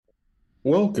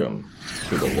Welcome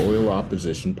to the Loyal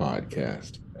Opposition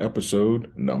Podcast,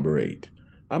 episode number 8.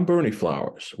 I'm Bernie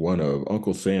Flowers, one of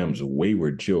Uncle Sam's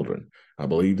wayward children. I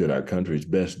believe that our country's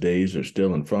best days are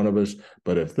still in front of us,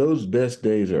 but if those best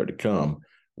days are to come,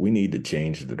 we need to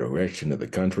change the direction of the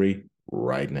country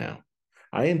right now.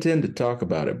 I intend to talk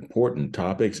about important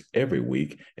topics every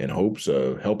week in hopes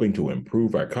of helping to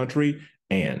improve our country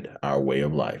and our way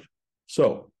of life.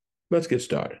 So, let's get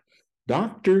started.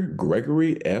 Dr.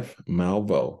 Gregory F.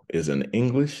 Malveaux is an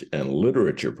English and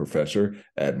literature professor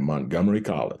at Montgomery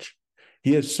College.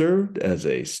 He has served as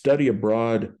a study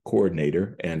abroad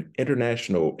coordinator and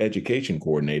international education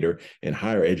coordinator in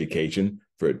higher education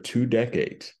for 2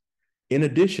 decades. In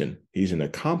addition, he's an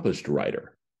accomplished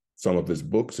writer. Some of his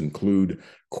books include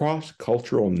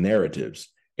Cross-Cultural Narratives,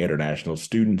 International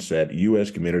Students at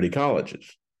U.S. Community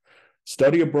Colleges,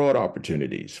 Study Abroad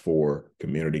Opportunities for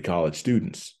Community College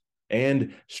Students,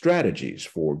 and Strategies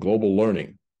for Global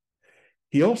Learning.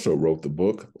 He also wrote the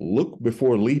book Look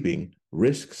Before Leaping: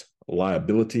 Risks,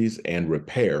 Liabilities, and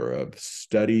Repair of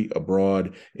Study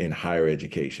Abroad in Higher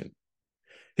Education.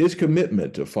 His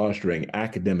commitment to fostering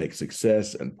academic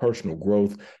success and personal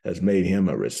growth has made him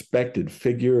a respected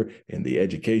figure in the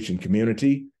education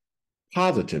community,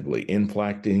 positively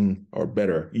inflecting, or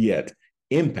better yet,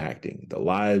 impacting the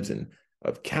lives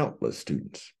of countless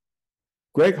students.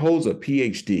 Greg holds a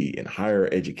PhD in higher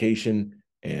education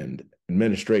and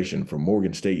administration from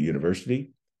Morgan State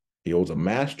University. He holds a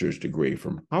master's degree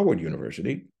from Howard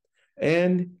University,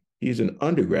 and he's an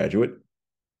undergraduate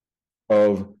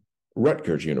of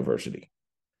Rutgers University.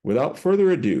 Without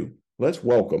further ado, let's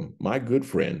welcome my good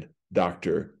friend,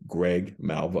 Dr. Greg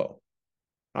Malveaux.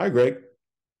 Hi, Greg.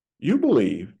 You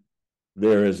believe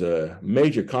there is a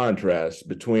major contrast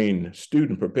between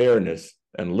student preparedness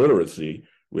and literacy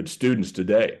with students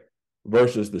today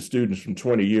versus the students from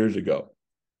 20 years ago.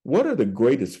 What are the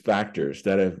greatest factors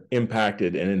that have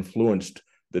impacted and influenced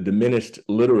the diminished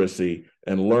literacy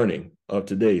and learning of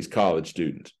today's college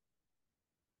students?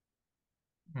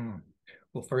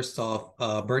 Well, first off,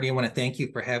 Bertie, I want to thank you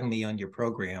for having me on your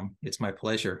program. It's my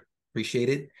pleasure. Appreciate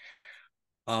it.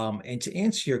 And to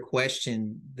answer your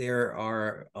question, there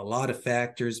are a lot of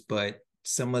factors, but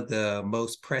some of the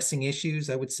most pressing issues,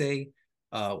 I would say,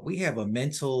 we have a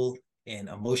mental and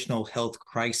emotional health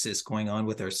crisis going on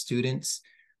with our students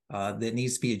that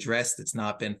needs to be addressed, that's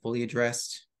not been fully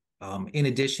addressed. In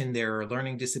addition, there are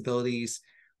learning disabilities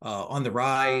on the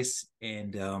rise,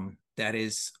 and that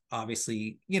is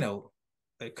obviously,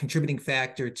 a contributing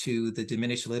factor to the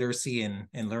diminished literacy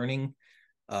and learning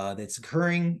that's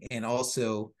occurring. And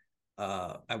also,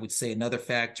 I would say another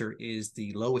factor is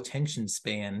the low attention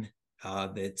span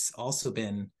that's also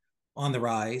been on the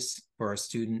rise for our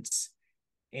students.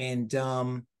 And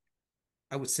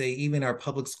I would say even our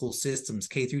public school systems,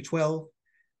 K through 12,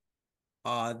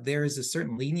 there is a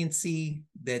certain leniency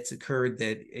that's occurred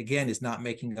that, again, is not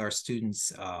making our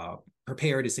students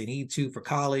prepared as they need to for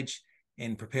college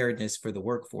and preparedness for the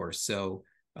workforce. So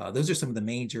those are some of the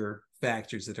major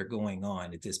factors that are going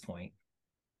on at this point.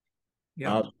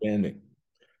 Yeah. Outstanding.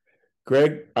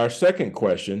 Greg, our second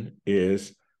question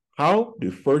is, how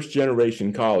do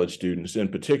first-generation college students in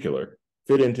particular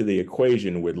fit into the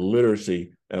equation with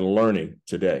literacy and learning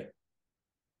today?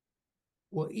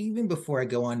 Well, even before I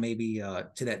go on maybe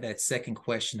to that second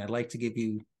question, I'd like to give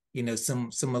you,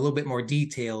 some a little bit more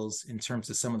details in terms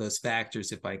of some of those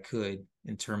factors, if I could,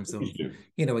 in terms of,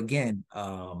 again,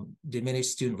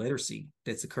 diminished student literacy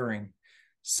that's occurring.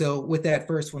 So with that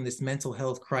first one, this mental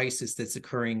health crisis that's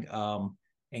occurring,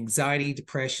 anxiety,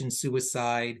 depression,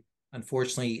 suicide,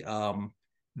 unfortunately,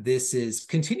 this is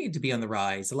continued to be on the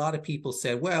rise. A lot of people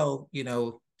said, well,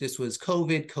 this was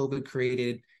COVID. COVID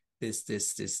created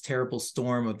this terrible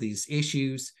storm of these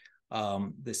issues.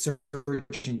 The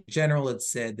Surgeon General had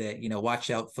said that, watch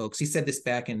out, folks. He said this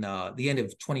back in the end of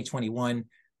 2021.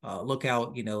 Look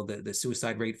out, the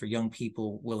suicide rate for young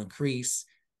people will increase.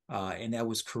 And that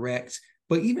was correct.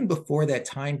 But even before that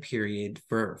time period,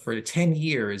 for 10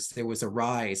 years, there was a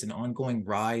rise, an ongoing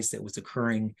rise that was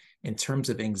occurring in terms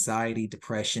of anxiety,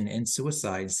 depression, and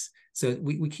suicides. So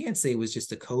we can't say it was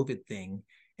just a COVID thing.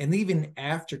 And even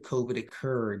after COVID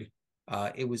occurred,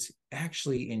 it was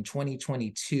actually in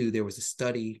 2022, there was a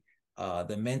study,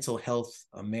 the Mental Health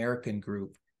American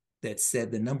Group, that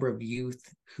said the number of youth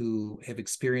who have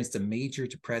experienced a major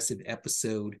depressive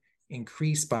episode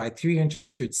increased by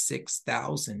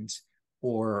 306,000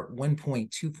 or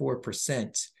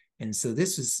 1.24%. And so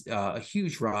this is a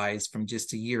huge rise from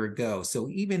just a year ago. So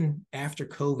even after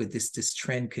COVID, this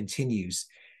trend continues.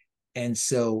 And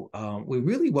so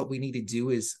what we need to do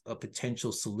is a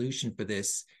potential solution for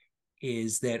this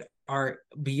is that our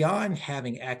beyond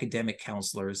having academic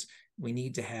counselors, we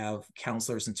need to have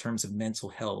counselors in terms of mental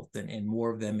health and more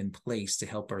of them in place to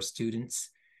help our students.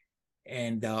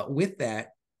 And with that,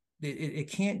 it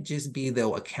can't just be,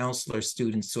 though, a counselor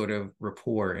student sort of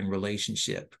rapport and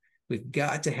relationship. We've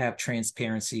got to have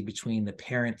transparency between the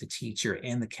parent, the teacher,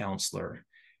 and the counselor.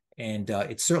 And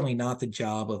it's certainly not the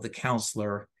job of the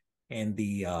counselor and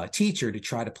the teacher to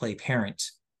try to play parent.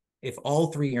 If all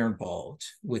three are involved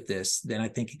with this, then I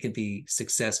think it can be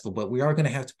successful. But we are going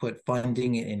to have to put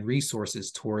funding and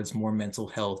resources towards more mental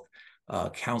health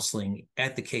counseling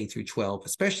at the K through 12,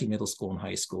 especially middle school and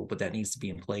high school, but that needs to be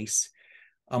in place.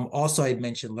 Also, I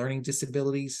mentioned learning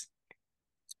disabilities.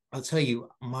 I'll tell you,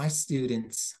 my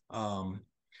students,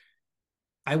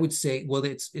 I would say, well,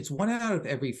 it's 1 out of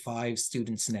every 5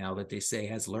 students now that they say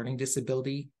has learning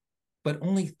disability, but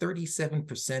only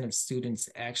 37% of students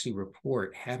actually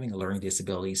report having a learning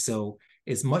disability. So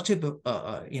as much of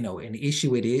an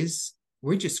issue it is,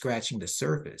 we're just scratching the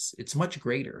surface. It's much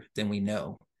greater than we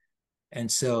know.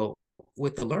 And so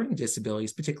with the learning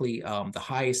disabilities, particularly the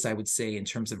highest, I would say, in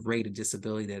terms of rate of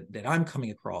disability that I'm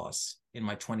coming across in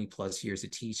my 20 plus years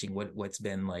of teaching, what's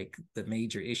been like the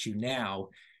major issue now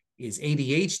is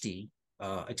ADHD,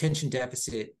 attention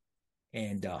deficit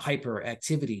and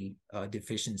hyperactivity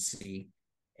deficiency.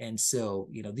 And so,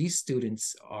 these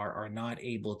students are not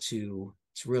able to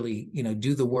really,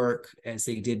 do the work as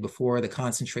they did before. The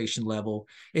concentration level,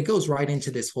 it goes right into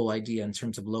this whole idea in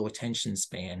terms of low attention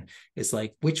span. It's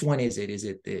like, which one is it? Is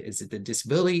it the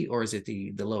disability, or is it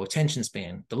the low attention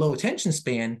span? The low attention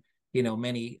span,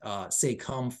 many say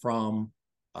come from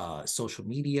social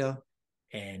media.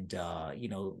 And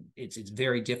it's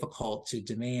very difficult to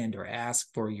demand or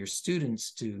ask for your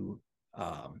students to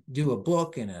do a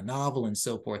book and a novel and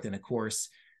so forth. And of course,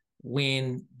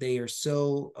 when they are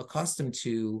so accustomed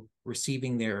to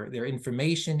receiving their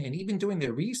information and even doing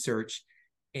their research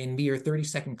in mere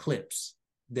 30-second clips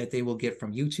that they will get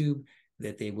from YouTube,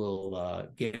 that they will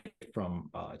get from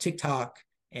TikTok,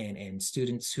 and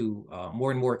students who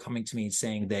more and more are coming to me and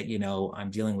saying that,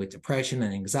 I'm dealing with depression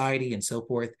and anxiety and so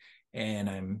forth, and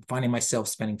I'm finding myself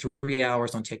spending 3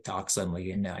 hours on TikTok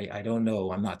suddenly, and I don't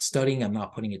know, I'm not studying, I'm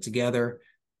not putting it together.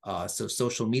 So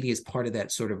social media is part of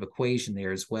that sort of equation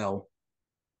there as well.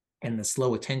 And the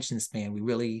slow attention span, we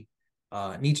really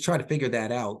need to try to figure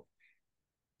that out.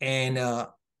 And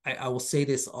I will say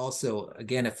this also,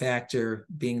 again, a factor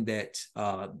being that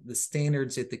the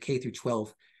standards at the K through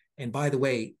 12, and by the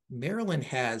way, Maryland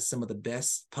has some of the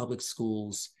best public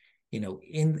schools,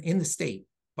 in the state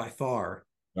by far.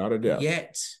 Not a doubt.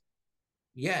 Yet,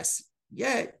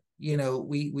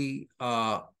 we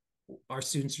our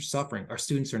students are suffering. Our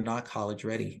students are not college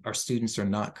ready. Our students are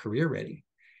not career ready.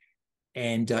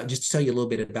 And just to tell you a little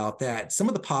bit about that, some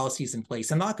of the policies in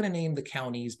place, I'm not going to name the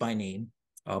counties by name,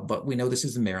 but we know this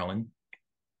is in Maryland.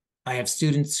 I have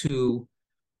students who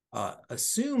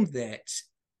assume that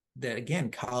again,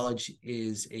 college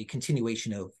is a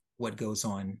continuation of what goes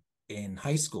on in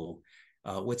high school.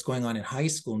 What's going on in high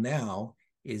school now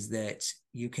is that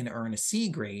you can earn a C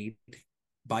grade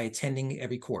by attending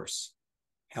every course.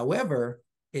 However,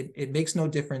 it makes no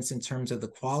difference in terms of the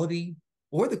quality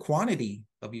or the quantity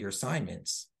of your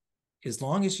assignments. As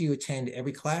long as you attend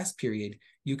every class period,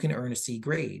 you can earn a C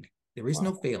grade. There is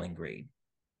no failing grade.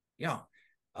 Yeah.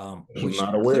 Which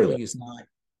clearly is not.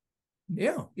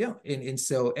 Yeah. And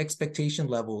so expectation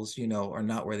levels, are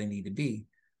not where they need to be.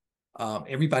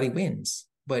 Everybody wins,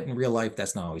 but in real life,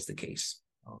 that's not always the case.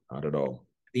 Not at all.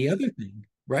 The other thing,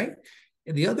 right?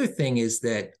 The other thing is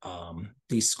that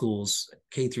these schools,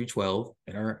 K through 12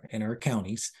 in our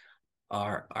counties,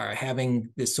 are having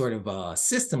this sort of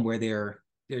system where they're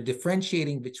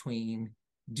differentiating between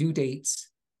due dates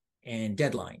and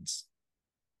deadlines.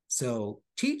 So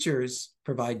teachers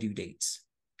provide due dates,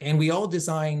 and we all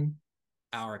design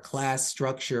our class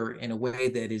structure in a way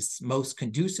that is most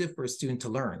conducive for a student to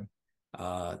learn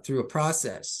through a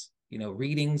process.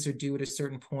 Readings are due at a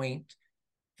certain point,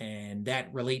 and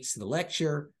that relates to the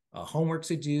lecture.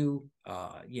 Homeworks are due,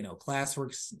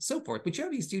 classworks, and so forth. But you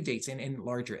have these due dates and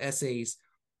larger essays.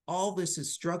 All this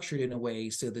is structured in a way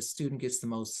so the student gets the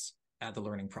most out of the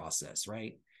learning process,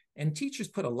 right? And teachers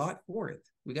put a lot forth.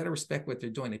 We got to respect what they're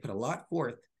doing. They put a lot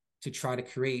forth to try to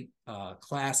create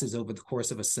classes over the course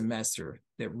of a semester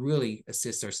that really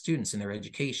assist our students in their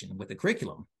education with the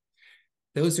curriculum.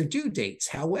 Those are due dates.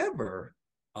 However,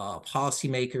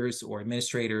 policymakers or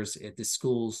administrators at the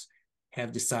schools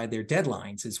have decided their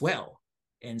deadlines as well.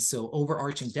 And so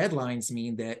overarching deadlines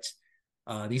mean that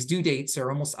these due dates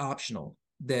are almost optional,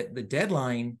 that the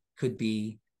deadline could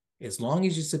be, as long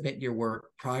as you submit your work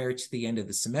prior to the end of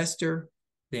the semester,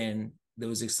 then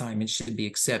those assignments should be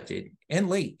accepted and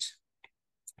late.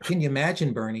 Can you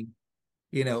imagine, Bernie,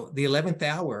 the 11th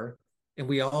hour, and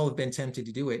we all have been tempted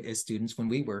to do it as students when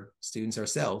we were students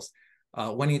ourselves,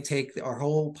 wanting to take our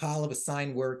whole pile of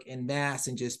assigned work in mass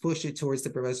and just push it towards the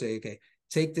professor. Okay,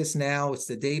 take this now. It's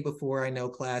the day before I know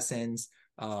class ends,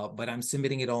 but I'm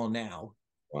submitting it all now.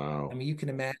 I Wow. mean, you can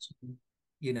imagine,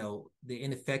 the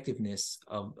ineffectiveness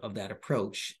of that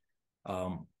approach.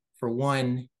 For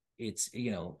one, it's,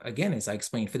 again, as I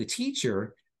explained, for the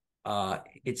teacher,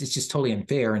 it's just totally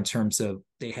unfair in terms of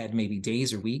they had maybe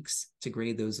days or weeks to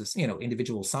grade those as,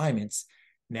 individual assignments.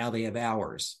 Now they have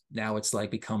hours. Now it's like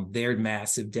become their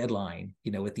massive deadline,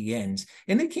 at the end.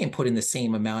 And they can't put in the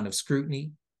same amount of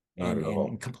scrutiny Not at all.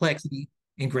 and complexity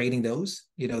in grading those,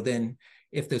 then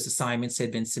if those assignments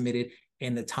had been submitted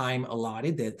in the time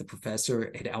allotted that the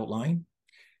professor had outlined.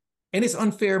 And it's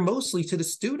unfair mostly to the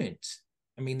student.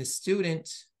 I mean, the student,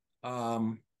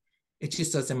 it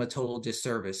just does them a total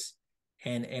disservice.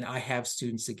 And I have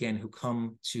students, again, who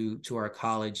come to our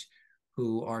college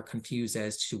who are confused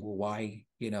as to, well, why,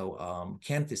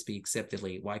 can't this be accepted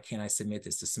late? Why can't I submit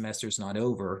this? The semester's not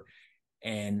over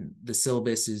and the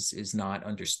syllabus is not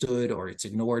understood or it's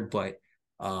ignored. But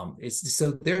it's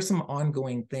so there's some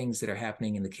ongoing things that are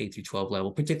happening in the K through 12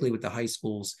 level, particularly with the high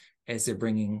schools, as they're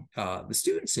bringing the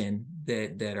students in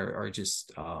that are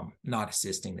just not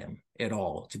assisting them at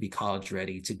all to be college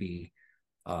ready, to be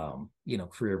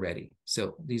career ready.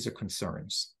 So these are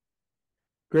concerns.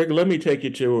 Greg, let me take you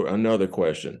to another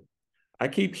question. I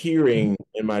keep hearing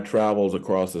in my travels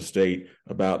across the state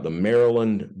about the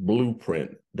Maryland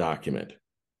Blueprint document.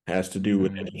 Has to do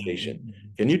with education.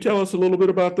 Can you tell us a little bit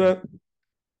about that?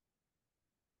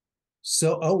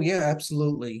 So, oh yeah,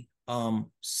 absolutely.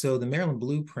 So the Maryland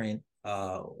Blueprint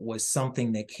was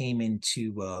something that came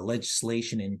into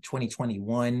legislation in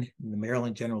 2021. The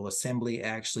Maryland General Assembly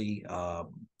actually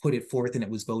put it forth and it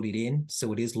was voted in,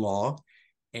 so it is law.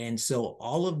 And so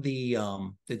all of the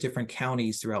different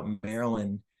counties throughout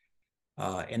Maryland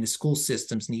and the school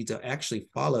systems need to actually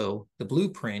follow the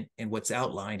blueprint and what's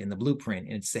outlined in the blueprint.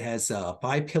 And it has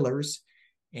 5 pillars,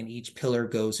 and each pillar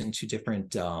goes into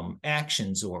different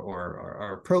actions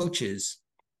or approaches.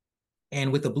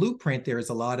 And with the blueprint, there is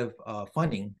a lot of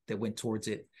funding that went towards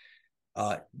it.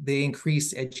 They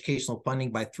increased educational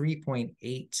funding by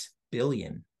 3.8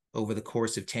 billion over the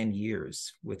course of 10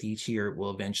 years. With each year, it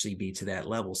will eventually be to that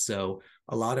level. So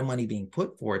a lot of money being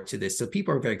put forth to this. So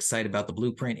people are very excited about the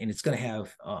blueprint, and it's going to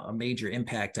have a major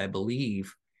impact, I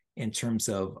believe, in terms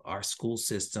of our school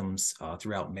systems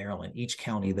throughout Maryland. Each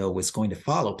county, though, is going to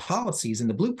follow policies in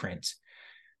the blueprint.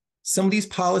 Some of these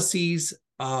policies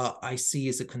I see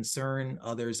as a concern.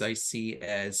 Others I see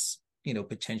as,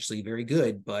 potentially very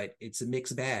good, but it's a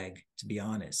mixed bag, to be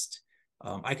honest.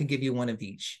 I can give you one of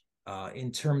each.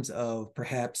 In terms of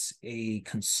perhaps a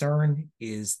concern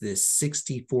is this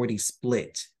 60-40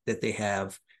 split that they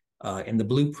have in the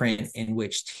blueprint, in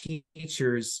which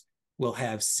teachers will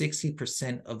have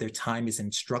 60% of their time is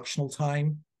instructional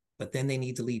time, but then they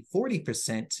need to leave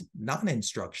 40%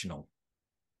 non-instructional,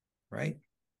 right?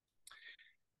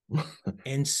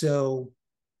 And so,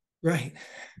 right.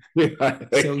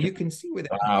 So you can see where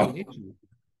that Wow. could be an issue.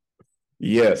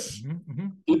 Yes. Mm-hmm, mm-hmm.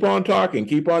 Keep on talking.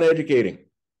 Keep on educating.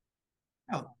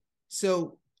 Now,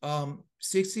 so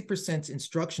 60%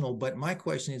 instructional, but my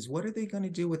question is, what are they going to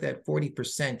do with that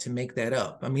 40% to make that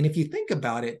up? I mean, if you think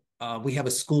about it, we have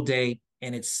a school day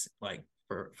and it's like,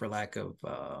 for lack of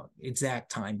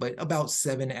exact time, but about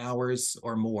 7 hours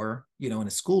or more, in a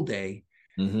school day.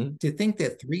 Mm-hmm. To think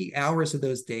that 3 hours of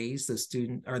those days,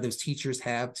 those teachers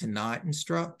have to not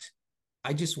instruct,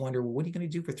 I just wonder, well, what are you going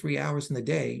to do for 3 hours in the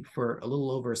day for a little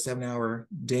over a 7-hour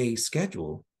day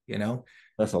schedule?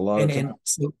 That's a lot of time. And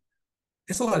so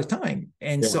it's a lot of time.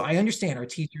 And Yeah. so I understand our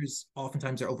teachers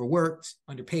oftentimes are overworked,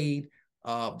 underpaid,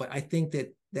 but I think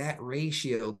that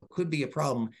ratio could be a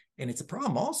problem. And it's a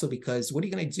problem also because what are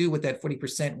you going to do with that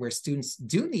 40% where students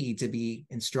do need to be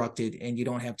instructed and you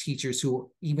don't have teachers who are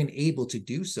even able to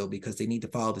do so because they need to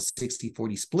follow the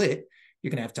 60-40 split? You're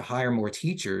going to have to hire more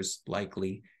teachers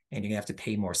likely, and you're going to have to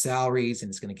pay more salaries, and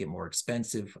it's going to get more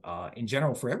expensive in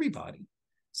general for everybody.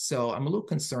 So I'm a little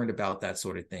concerned about that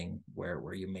sort of thing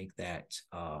where you make that,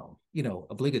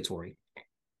 obligatory.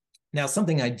 Now,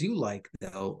 something I do like,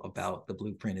 though, about the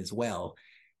blueprint as well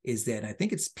is that I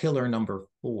think it's pillar number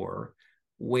 4,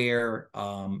 where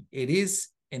it is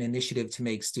an initiative to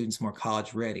make students more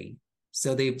college ready.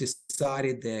 So they've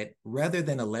decided that rather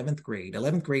than 11th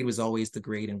grade was always the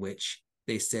grade in which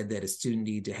they said that a student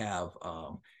needed to have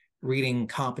reading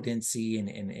competency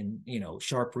and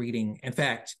sharp reading. In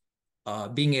fact,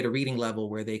 being at a reading level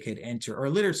where they could enter, or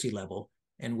literacy level,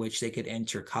 in which they could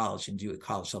enter college and do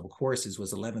college level courses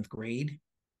was 11th grade.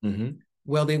 Mm-hmm.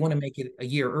 Well, they want to make it a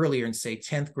year earlier and say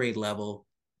 10th grade level,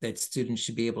 that students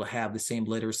should be able to have the same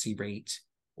literacy rate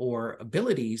or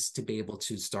abilities to be able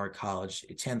to start college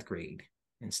at 10th grade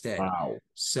instead. Wow.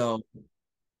 So,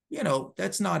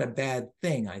 that's not a bad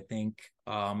thing, I think,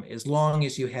 as long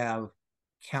as you have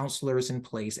counselors in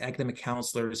place, academic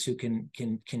counselors who can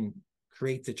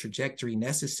create the trajectory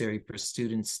necessary for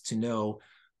students to know,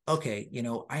 okay,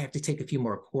 I have to take a few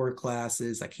more core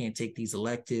classes. I can't take these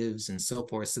electives and so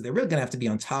forth. So they're really going to have to be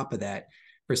on top of that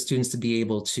for students to be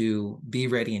able to be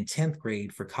ready in 10th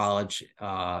grade for college,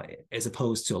 as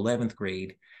opposed to 11th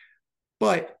grade.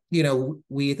 But,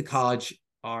 we at the college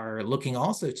are looking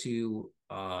also to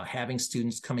having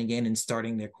students coming in and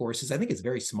starting their courses. I think it's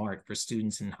very smart for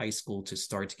students in high school to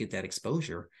start to get that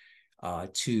exposure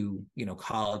to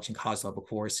college and college level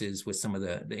courses with some of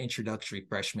the introductory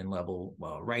freshman level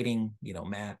writing,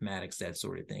 mathematics, that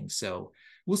sort of thing. So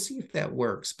we'll see if that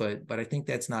works, but I think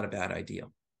that's not a bad idea.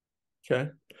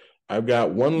 Okay. I've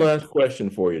got one last question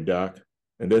for you, Doc,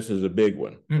 and this is a big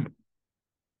one.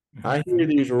 Mm-hmm. I hear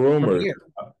these rumors.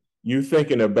 You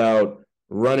thinking about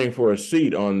running for a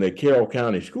seat on the Carroll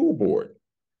County School Board.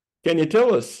 Can you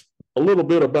tell us a little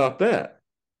bit about that?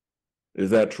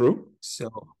 Is that true? So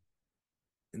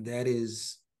that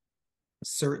is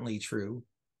certainly true,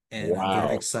 and I'm very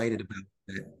Wow. excited about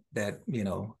that.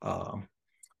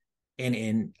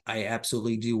 And I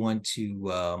absolutely do want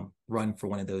to run for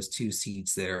one of those two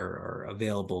seats that are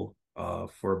available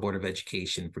for Board of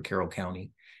Education for Carroll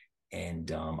County,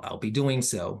 and I'll be doing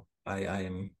so.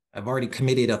 I've already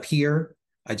committed up here.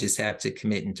 I just have to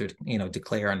commit and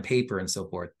declare on paper and so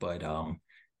forth. But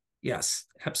yes,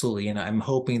 absolutely. And I'm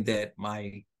hoping that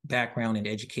my background in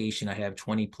education, I have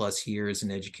 20 plus years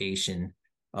in education.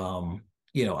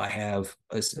 I have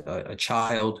a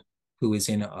child who is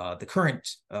in the current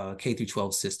K through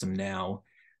 12 system now.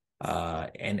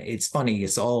 And it's funny,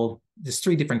 there's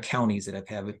three different counties that I've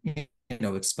had,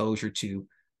 exposure to.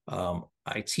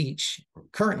 I teach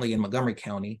currently in Montgomery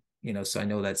County, so I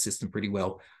know that system pretty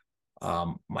well.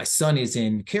 My son is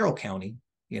in Carroll County,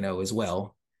 as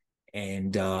well.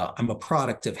 And I'm a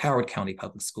product of Howard County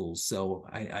Public Schools. So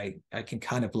I can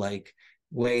kind of like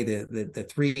weigh the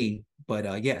three.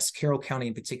 But yes, Carroll County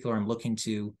in particular, I'm looking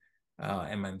to,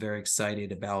 and I'm very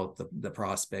excited about the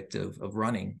prospect of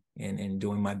running and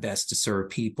doing my best to serve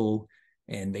people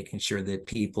and making sure that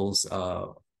people's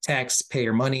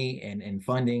taxpayer money and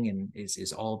funding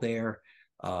is all there,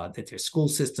 that their school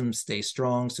systems stay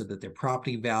strong so that their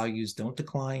property values don't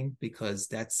decline, because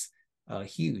that's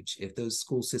huge. If those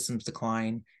school systems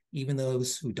decline, even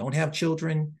those who don't have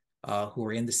children who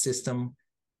are in the system,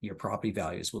 your property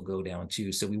values will go down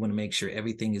too. So we want to make sure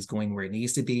everything is going where it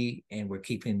needs to be, and we're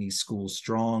keeping these schools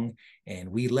strong.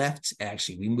 And we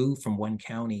moved from one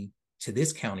county to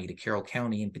this county, to Carroll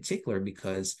County in particular,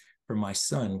 because for my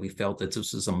son, we felt that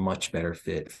this was a much better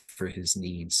fit for his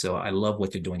needs. So I love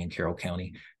what they're doing in Carroll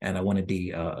County, and I want to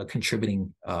be a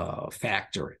contributing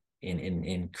factor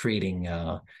in creating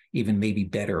even maybe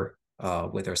better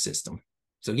with our system.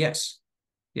 So yes.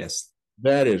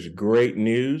 That is great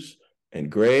news. And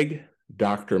Greg,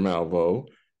 Dr. Malveaux,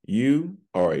 you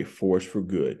are a force for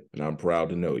good, and I'm proud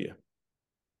to know you.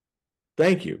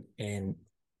 Thank you. And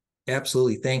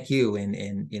absolutely, thank you.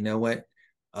 And you know what?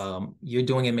 You're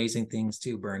doing amazing things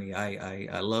too, Bernie.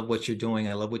 I love what you're doing.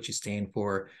 I love what you stand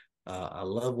for. I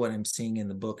love what I'm seeing in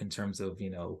the book in terms of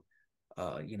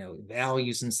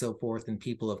values and so forth, and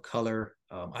people of color.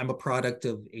 I'm a product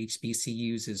of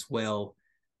HBCUs as well.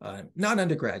 Not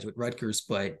undergraduate, Rutgers,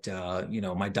 but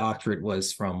my doctorate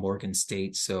was from Morgan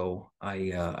State. So I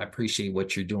appreciate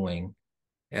what you're doing.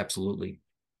 Absolutely.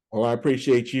 Well, I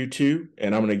appreciate you too,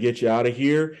 and I'm going to get you out of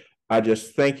here. I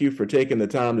just thank you for taking the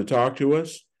time to talk to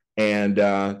us, and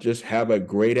just have a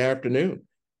great afternoon.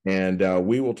 And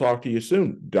we will talk to you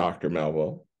soon, Dr.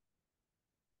 Malveaux.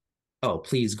 Oh,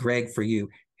 please, Greg, for you.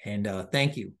 And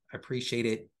thank you. I appreciate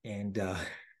it. And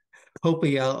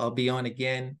hopefully I'll be on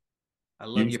again. I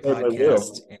love You your certainly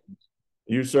podcast. will. And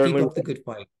You keep certainly up the will. good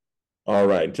fight. All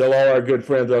right. Tell all our good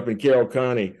friends up in Carroll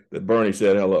County that Bernie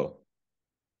said hello.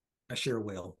 I sure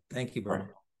will. Thank you, Bernie.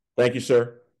 Thank you,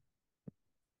 sir.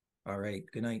 All right.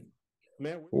 Good night.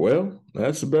 Well,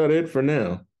 that's about it for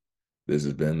now. This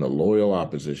has been the Loyal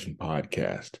Opposition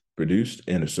Podcast, produced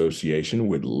in association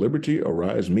with Liberty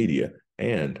Arise Media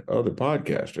and other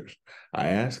podcasters. I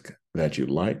ask that you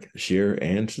like, share,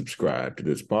 and subscribe to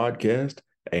this podcast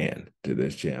and to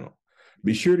this channel.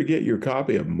 Be sure to get your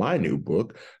copy of my new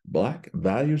book, Black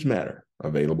Values Matter,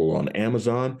 available on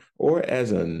Amazon or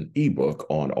as an ebook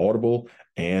on Audible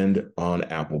and on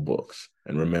Apple Books.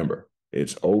 And remember,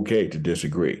 it's okay to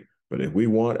disagree, but if we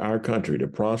want our country to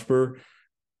prosper,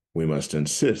 we must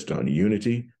insist on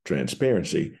unity,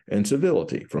 transparency, and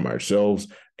civility from ourselves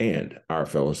and our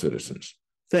fellow citizens.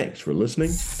 Thanks for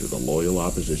listening to the Loyal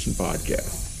Opposition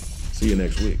Podcast. See you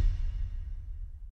next week.